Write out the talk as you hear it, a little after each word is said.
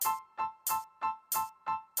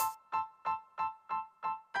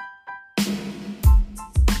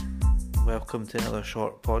welcome to another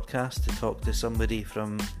short podcast to talk to somebody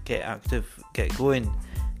from Get Active, Get Going.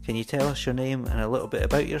 Can you tell us your name and a little bit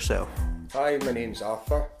about yourself? Hi, my name's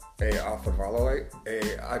Arthur Vallerlight.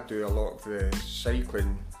 I do a lot of the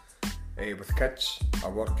cycling with kids. I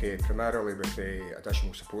work primarily with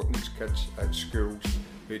additional support needs kids at schools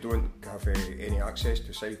who don't have any access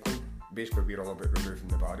to cycling. Basically, we're all about removing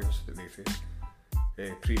the barriers that they face.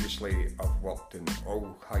 Previously, I've worked in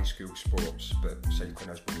all high school sports, but cycling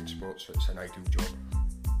has been in sports, so it's an ideal job.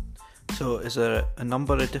 So is there a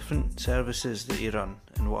number of different services that you run,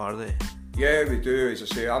 and what are they? Yeah, we do. As I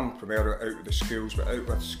say, I'm primarily out with the schools, but out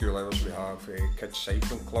with school hours we have kids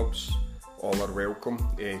cycling clubs. All are welcome,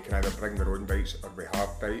 can either bring their own bikes or we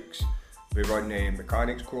have bikes. We run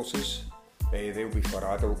mechanics courses. They'll be for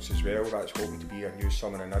adults as well. That's hoping to be a new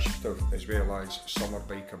summer initiative, as well as summer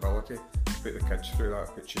bikeability. Put the kids through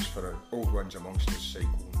that, which is for the old ones amongst us,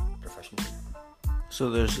 cycling proficiency. So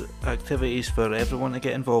there's activities for everyone to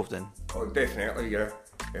get involved in? Oh, definitely, yeah.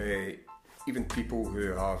 Even people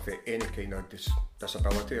who have any kind of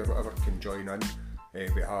disability or whatever can join in.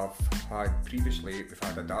 We've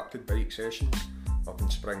had adapted bike sessions up in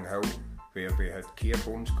Spring Hill, where we had care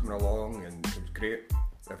homes coming along, and it was great.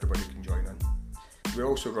 Everybody can join in. We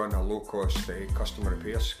also run a low-cost customer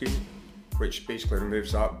repair scheme, which basically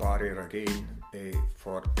removes that barrier again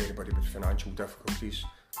for anybody with financial difficulties.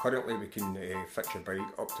 Currently we can fix your bike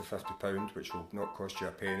up to £50, which will not cost you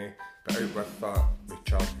a penny, but out with that we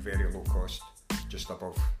charge very low cost, just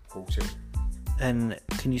above wholesale. And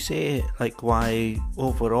can you say why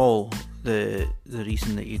overall the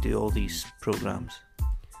reason that you do all these programmes?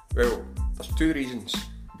 Well, there's two reasons.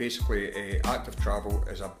 Basically, active travel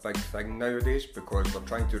is a big thing nowadays because we're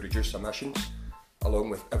trying to reduce emissions along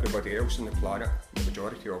with everybody else on the planet, the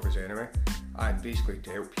majority of us anyway, and basically to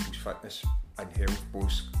help people's fitness and health,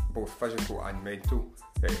 both physical and mental.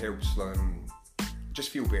 It helps them just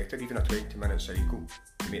feel better. Even a 20-minute cycle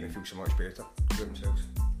can make them feel so much better with themselves.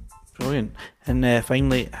 Brilliant. And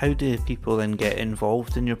finally, how do people then get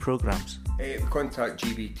involved in your programmes? Contact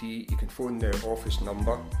GBT. You can phone the office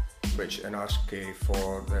number and ask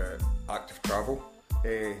for the active travel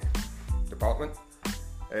department,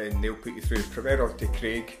 and they'll put you through. Primarily to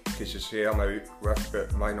Craig, because as I say I'm out with,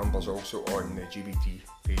 but my number's also on the GBT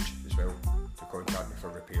page as well to contact me for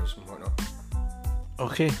repairs and whatnot.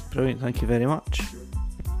 Okay, brilliant. Thank you very much.